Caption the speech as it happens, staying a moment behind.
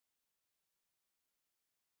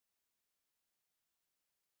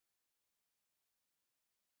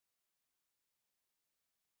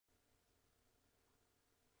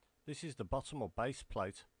This is the bottom or base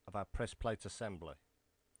plate of our press plate assembly.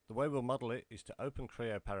 The way we'll model it is to open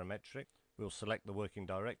Creo Parametric, we'll select the working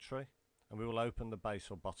directory, and we will open the base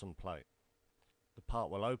or bottom plate. The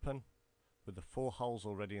part will open with the 4 holes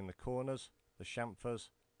already in the corners, the chamfers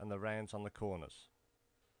and the rounds on the corners.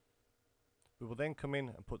 We will then come in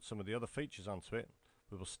and put some of the other features onto it.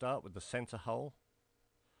 We will start with the centre hole,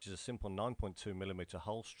 which is a simple 9.2mm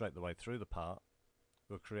hole straight the way through the part.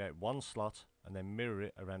 We'll create one slot and then mirror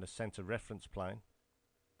it around a centre reference plane.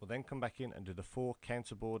 We'll then come back in and do the 4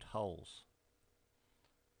 counterbored holes.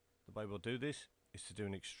 The way we'll do this is to do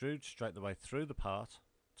an extrude straight the way through the part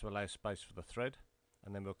to allow space for the thread,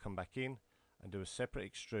 and then we'll come back in and do a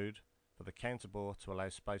separate extrude for the counterbore to allow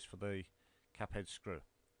space for the cap head screw.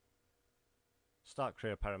 Start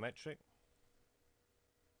Creo Parametric.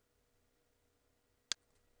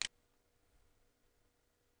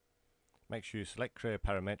 Make sure you select Creo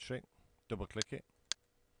Parametric, double click it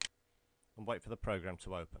and wait for the program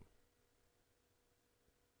to open.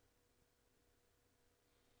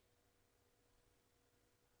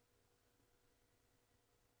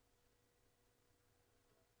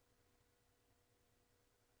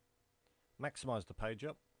 Maximize the page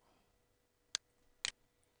up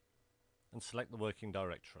and select the working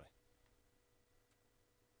directory.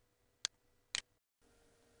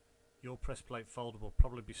 Your press plate folder will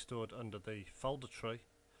probably be stored under the folder tree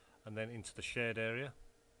and then into the shared area.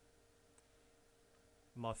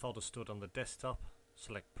 My folder stored on the desktop.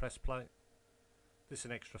 Select press plate. This is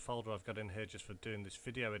an extra folder I've got in here just for doing this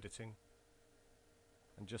video editing,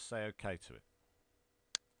 and just say OK to it.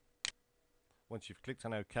 Once you've clicked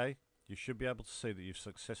on OK, you should be able to see that you've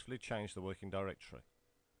successfully changed the working directory.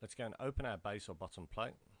 Let's go and open our base or bottom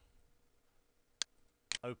plate.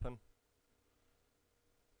 Open.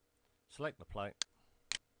 Select the plate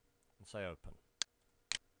and say open.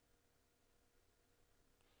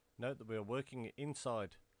 Note that we are working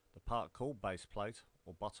inside the part called base plate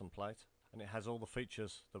or bottom plate, and it has all the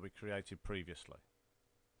features that we created previously.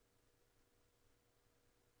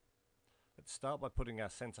 Let's start by putting our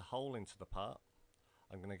centre hole into the part.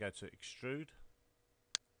 I'm going to go to extrude,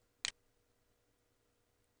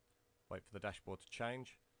 wait for the dashboard to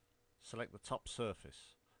change, select the top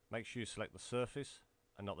surface. Make sure you select the surface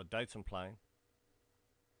and not the datum plane.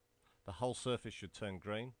 The whole surface should turn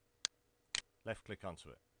green. Left click onto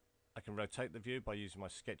it. I can rotate the view by using my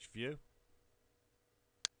sketch view.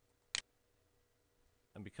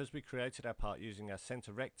 And because we created our part using our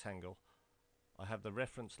centre rectangle, I have the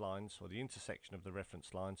reference lines, or the intersection of the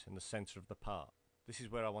reference lines, in the centre of the part. This is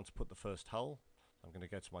where I want to put the first hole. I'm going to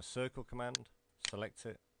go to my circle command, select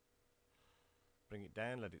it, bring it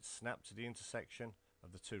down, let it snap to the intersection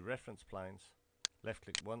of the 2 reference planes. Left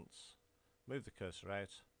click once, move the cursor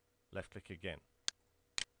out, left click again.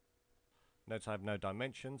 Note I have no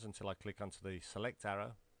dimensions until I click onto the select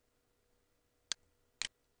arrow.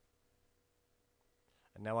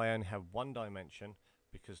 And now I only have 1 dimension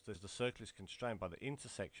because the circle is constrained by the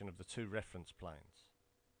intersection of the 2 reference planes.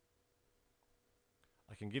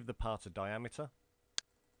 I can give the part a diameter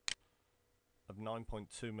of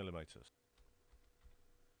 9.2mm.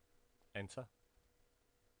 Enter.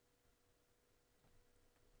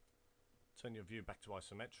 Turn your view back to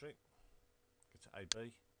isometric, go to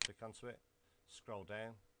AB, click onto it, scroll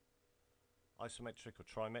down, isometric or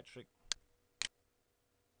trimetric.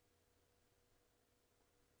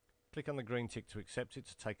 Click on the green tick to accept it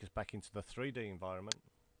to take us back into the 3D environment.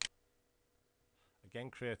 Again,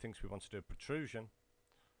 Creo thinks we want to do a protrusion.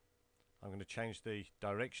 I'm going to change the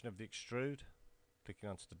direction of the extrude, clicking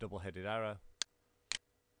onto the double-headed arrow.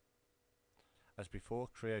 As before,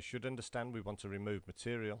 Creo should understand we want to remove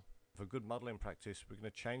material. For good modelling practice, we're going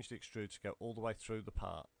to change the extrude to go all the way through the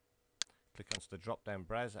part. Click onto the drop-down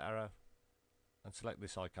browser arrow and select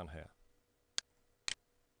this icon here.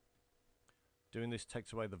 Doing this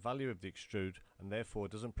takes away the value of the extrude and therefore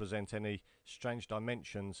doesn't present any strange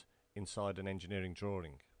dimensions inside an engineering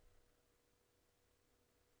drawing.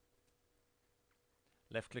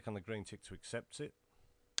 Left click on the green tick to accept it.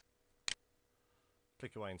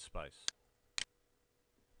 Click away in space.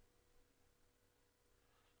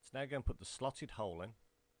 Now go and put the slotted hole in.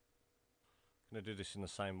 I'm going to do this in the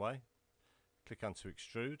same way. Click onto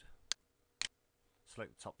extrude,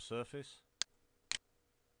 select the top surface,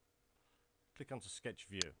 click onto sketch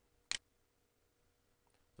view.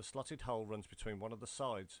 The slotted hole runs between one of the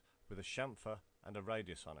sides with a chamfer and a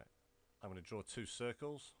radius on it. I'm going to draw 2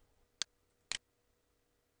 circles,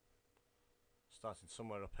 starting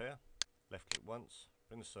somewhere up here. Left click once,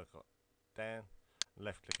 bring the circle down, and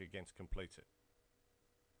left click again to complete it.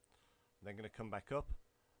 I'm then going to come back up.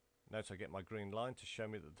 Note I get my green line to show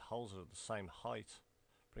me that the holes are at the same height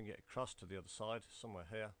bring it across to the other side, somewhere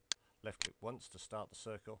here, left click once to start the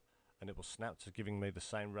circle, and it will snap to giving me the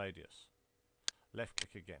same radius. Left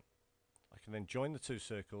click again. I can then join the two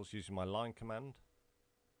circles using my line command.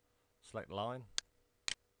 Select line,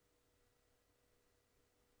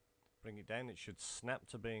 bring it down, it should snap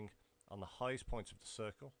to being on the highest point of the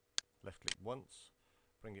circle. Left click once,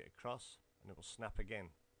 bring it across, and it will snap again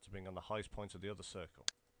to being on the highest point of the other circle.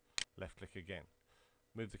 Left click again.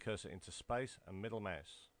 Move the cursor into space and middle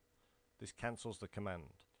mouse. This cancels the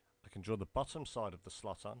command. I can draw the bottom side of the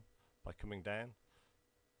slot on by coming down,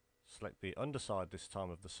 select the underside this time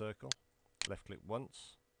of the circle, left click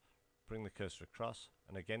once, bring the cursor across,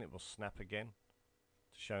 and again it will snap again,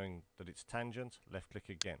 showing that it's tangent. Left click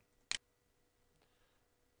again.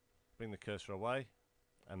 Bring the cursor away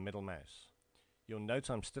and middle mouse. You'll note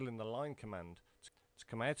I'm still in the line command. To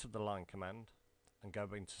come out of the line command and go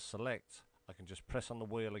into select, I can just press on the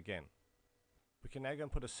wheel again. We can now go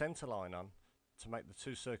and put a center line on to make the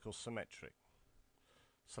two circles symmetric.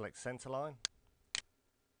 Select center line,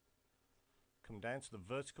 come down to the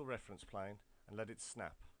vertical reference plane and let it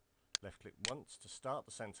snap. Left click once to start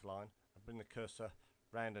the center line and bring the cursor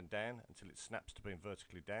round and down until it snaps to being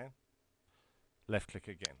vertically down. Left click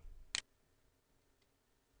again.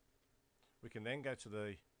 We can then go to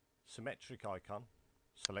the symmetric icon,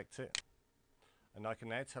 select it, and I can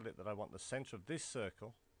now tell it that I want the center of this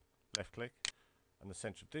circle, left click, and the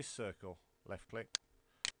center of this circle, left click,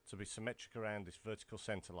 to be symmetric around this vertical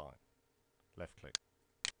center line. Left click.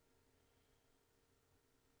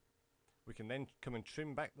 We can then come and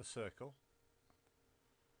trim back the circle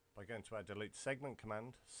by going to our delete segment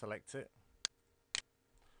command, select it,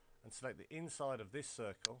 and select the inside of this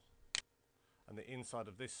circle and the inside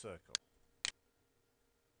of this circle.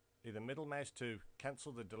 Either middle mouse to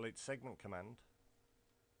cancel the delete segment command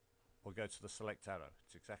or go to the select arrow.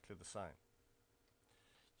 It's exactly the same.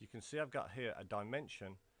 You can see I've got here a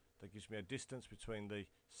dimension that gives me a distance between the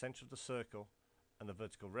center of the circle and the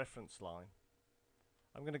vertical reference line.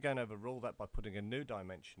 I'm going to go and overrule that by putting a new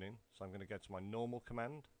dimension in. So I'm going to go to my normal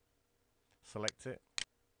command, select it.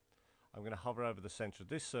 I'm going to hover over the center of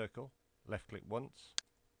this circle, left click once.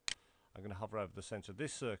 I'm going to hover over the center of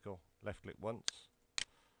this circle, left click once.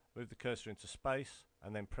 Move the cursor into space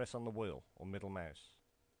and then press on the wheel or middle mouse.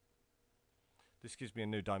 This gives me a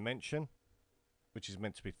new dimension, which is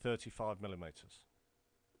meant to be 35 millimeters.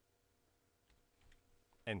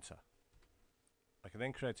 Enter. I can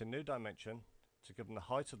then create a new dimension to give them the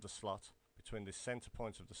height of the slot between this center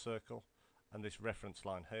point of the circle and this reference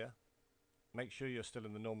line here. Make sure you're still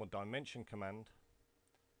in the normal dimension command.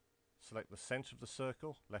 Select the center of the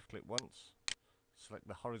circle, left click once. Select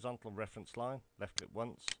the horizontal reference line, left click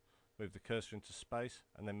once. Move the cursor into space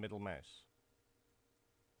and then middle mouse.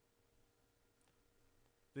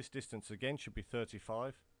 This distance again should be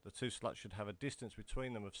 35. The two slots should have a distance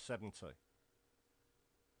between them of 70.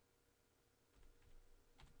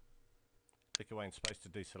 Click away in space to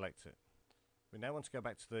deselect it. We now want to go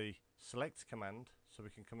back to the select command so we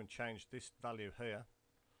can come and change this value here.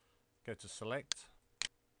 Go to select,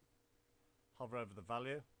 hover over the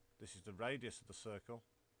value. This is the radius of the circle.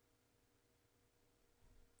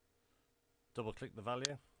 Double click the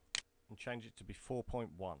value and change it to be 4.1.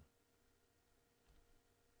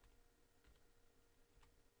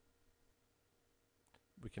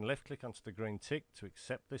 We can left click onto the green tick to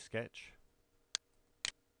accept this sketch.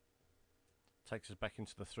 Takes us back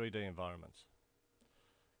into the 3D environment.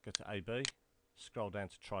 Go to AB, scroll down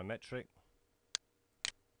to trimetric.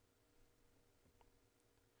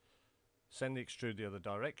 Send the extrude the other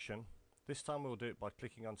direction. This time we'll do it by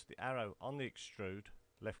clicking onto the arrow on the extrude,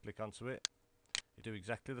 left click onto it. You do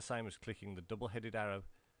exactly the same as clicking the double headed arrow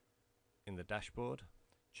in the dashboard.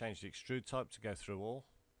 Change the extrude type to go through all.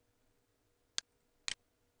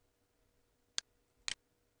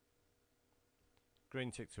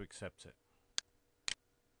 Green tick to accept it.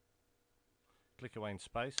 Click away in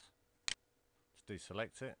space to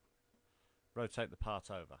deselect it. Rotate the part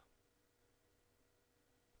over.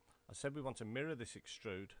 I said we want to mirror this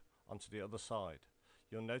extrude onto the other side.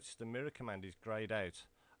 You'll notice the mirror command is greyed out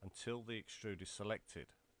until the extrude is selected.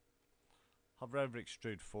 Hover over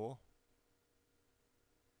extrude 4.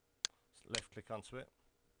 Left click onto it.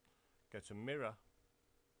 Go to mirror,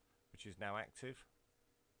 which is now active.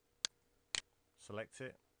 Select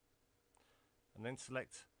it. And then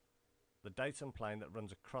select the datum plane that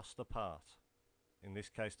runs across the part. In this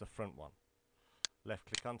case, the front one. Left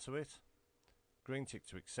click onto it. Green tick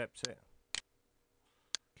to accept it.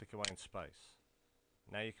 Click away in space.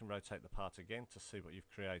 Now you can rotate the part again to see what you've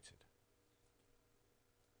created.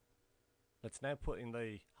 Let's now put in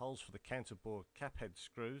the holes for the counterbore cap head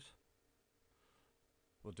screws.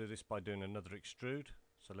 We'll do this by doing another extrude,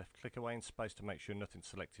 so left click away in space to make sure nothing's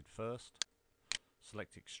selected first.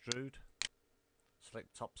 Select extrude,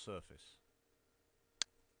 select top surface.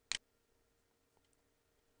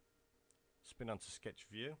 Spin onto sketch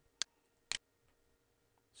view,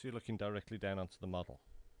 so you're looking directly down onto the model.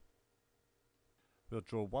 We'll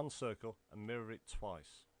draw one circle and mirror it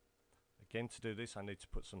twice. Again, to do this I need to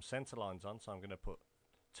put some centre lines on, so I'm going to put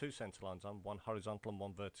two centre lines on, one horizontal and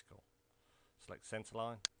one vertical. Select centre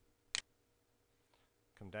line,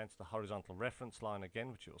 come down to the horizontal reference line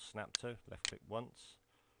again, which it will snap to, left click once,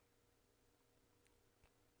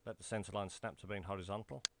 let the centre line snap to being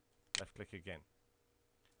horizontal, left click again.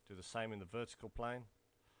 Do the same in the vertical plane,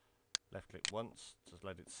 left click once to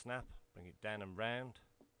let it snap, bring it down and round,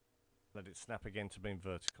 let it snap again to being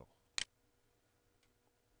vertical.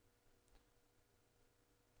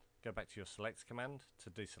 Go back to your select command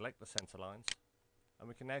to deselect the centre lines, and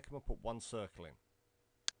we can now come and put one circle in.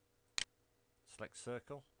 Select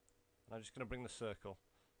circle, and I'm just going to bring the circle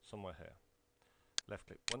somewhere here. Left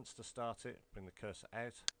click once to start it, bring the cursor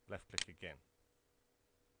out, left click again.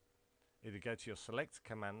 Either go to your select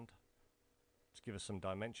command to give us some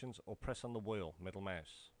dimensions, or press on the wheel, middle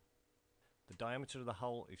mouse. The diameter of the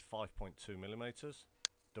hole is 5.2 millimeters.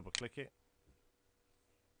 Double click it.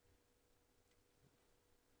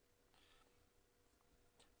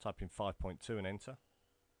 Type in 5.2 and enter.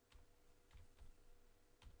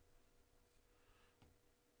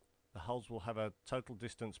 The holes will have a total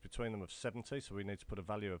distance between them of 70, so we need to put a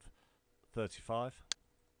value of 35.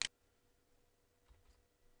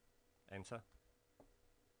 Enter.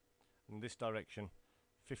 In this direction,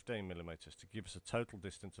 15 millimeters to give us a total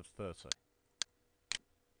distance of 30.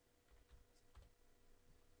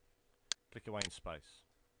 Click away in space.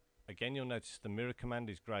 Again, you'll notice the mirror command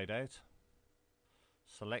is greyed out.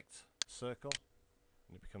 Select circle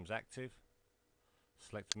and it becomes active.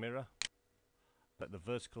 Select mirror, let the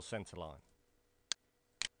vertical centre line.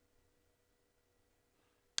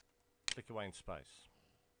 Click away in space.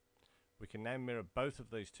 We can now mirror both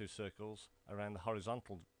of these two circles around the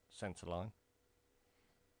horizontal centre line.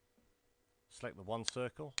 Select the one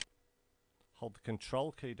circle, hold the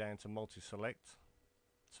control key down to multi-select,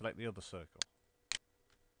 select the other circle.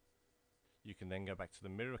 You can then go back to the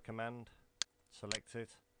mirror command, select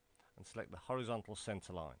it, and select the horizontal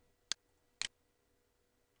centre line.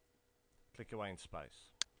 Click away in space.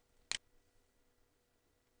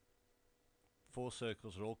 4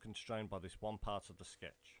 circles are all constrained by this one part of the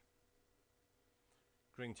sketch.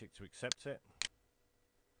 Green tick to accept it.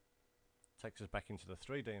 Takes us back into the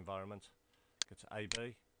 3D environment. Go to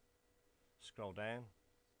AB, scroll down,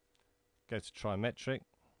 go to trimetric,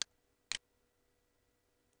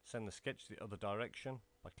 send the sketch the other direction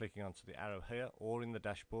by clicking onto the arrow here or in the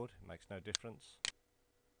dashboard, it makes no difference.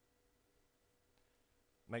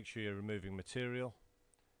 Make sure you're removing material,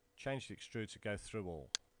 change the extrude to go through all.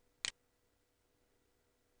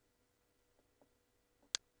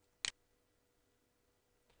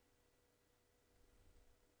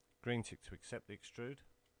 Green tick to accept the extrude.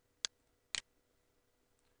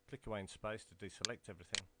 Click away in space to deselect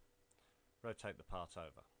everything. Rotate the part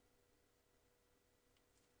over.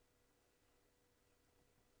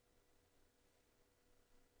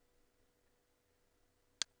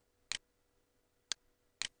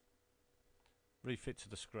 Refit to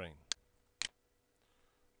the screen.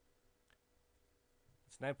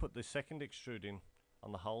 Let's now put the second extrude in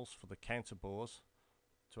on the holes for the counter bores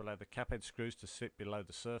to allow the cap head screws to sit below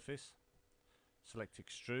the surface. Select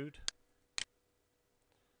extrude,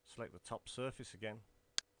 select the top surface again,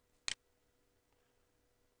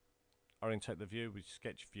 orientate the view with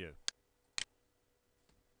sketch view.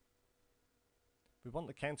 We want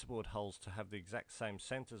the counterboard holes to have the exact same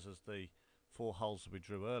centres as the 4 holes that we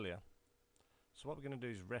drew earlier. So what we're going to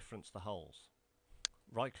do is reference the holes.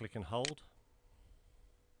 Right click and hold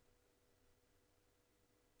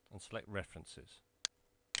and select references.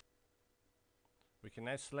 We can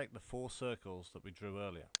now select the 4 circles that we drew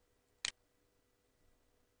earlier.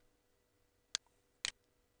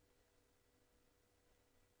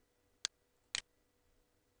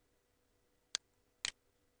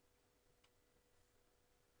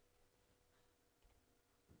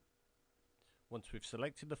 Once we've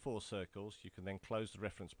selected the 4 circles, you can then close the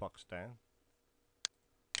reference box down.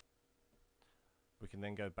 We can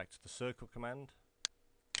then go back to the circle command,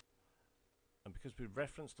 and because we've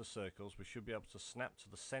referenced the circles, we should be able to snap to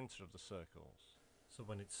the centre of the circles. So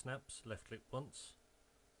when it snaps, left click once,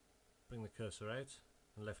 bring the cursor out,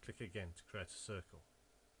 and left click again to create a circle.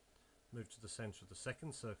 Move to the centre of the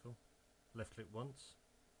second circle, left click once,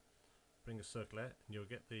 bring a circle out, and you'll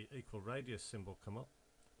get the equal radius symbol come up,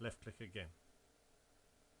 left click again.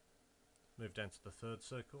 Move down to the third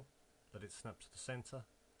circle, let it snap to the centre,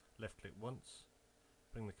 left click once,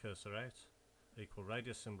 bring the cursor out, equal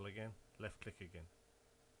radius symbol again, left click again.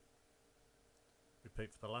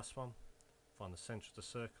 Repeat for the last one, find the centre of the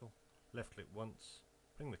circle, left click once,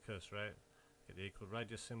 bring the cursor out, get the equal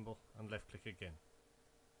radius symbol and left click again.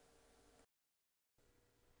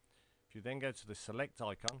 If you then go to the select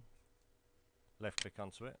icon, left click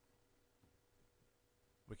onto it,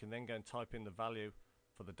 we can then go and type in the value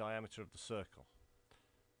for the diameter of the circle.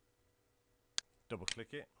 Double click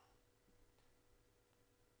it,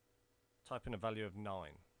 type in a value of 9.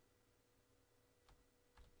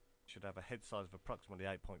 Should have a head size of approximately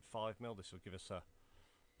 8.5mm. This will give us a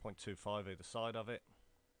 0.25 either side of it.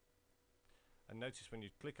 And notice when you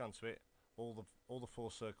click onto it, all the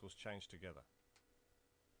 4 circles change together.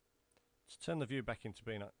 Let's turn the view back into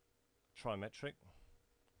being a trimetric,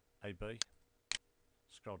 AB.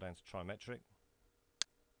 Scroll down to trimetric.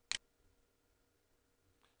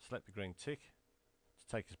 Select the green tick to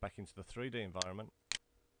take us back into the 3D environment.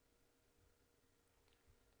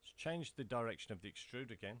 Let's change the direction of the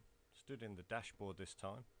extrude again. Let's do it in the dashboard this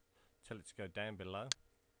time. Tell it to go down below.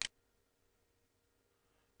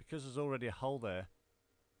 Because there's already a hole there,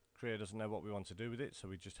 Creo doesn't know what we want to do with it, so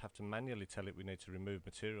we just have to manually tell it we need to remove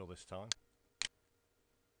material this time.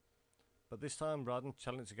 But this time, rather than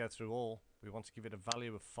telling it to go through all, we want to give it a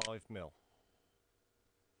value of 5mm.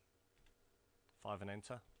 5 and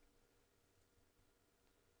enter.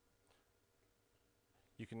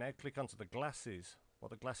 You can now click onto the glasses.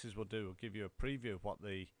 What the glasses will do will give you a preview of what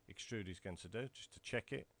the extrude is going to do. Just to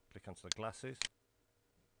check it, click onto the glasses.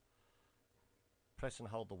 Press and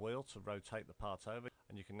hold the wheel to rotate the part over,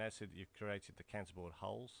 and you can now see that you've created the counterboard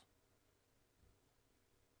holes.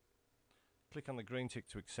 Click on the green tick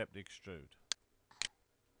to accept the extrude.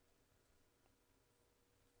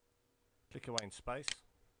 Click away in space.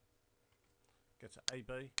 Go to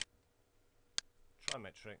AB,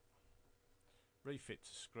 trimetric, refit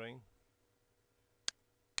to screen.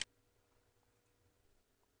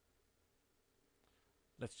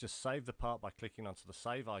 Let's just save the part by clicking onto the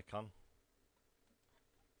save icon.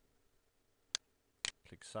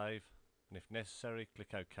 Click save, and if necessary,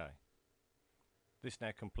 click OK. This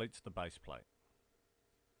now completes the base plate.